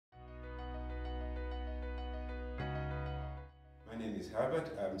is Herbert.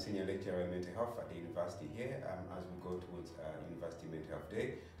 I'm Senior Lecturer in Mental Health at the university here. As we go towards University Mental Health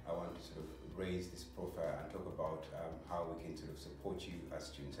Day, I want to sort of raise this profile and talk about how we can sort of support you as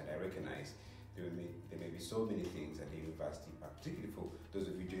students. And I recognize there may be so many things at the university, particularly for those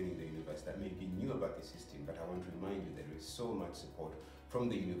of you joining the university that may be new about the system, but I want to remind you that there is so much support from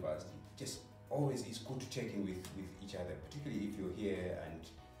the university. Just always, it's good to check in with each other, particularly if you're here and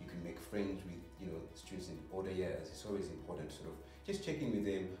you can make friends with students in older years. It's always important to sort of just check in with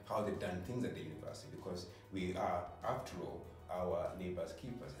them how they've done things at the university, because we are, after all, our neighbors'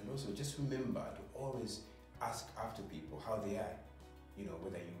 keepers. And also just remember to always ask after people how they are,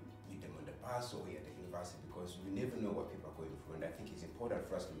 whether you meet them on the bus or at the university, because you never know what people are going through. And I think it's important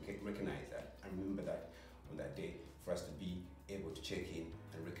for us to recognize that and remember that on that day, for us to be able to check in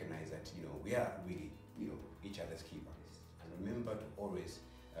and recognize that we are really each other's keepers. And remember to always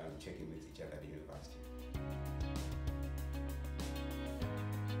check in with each other at the university.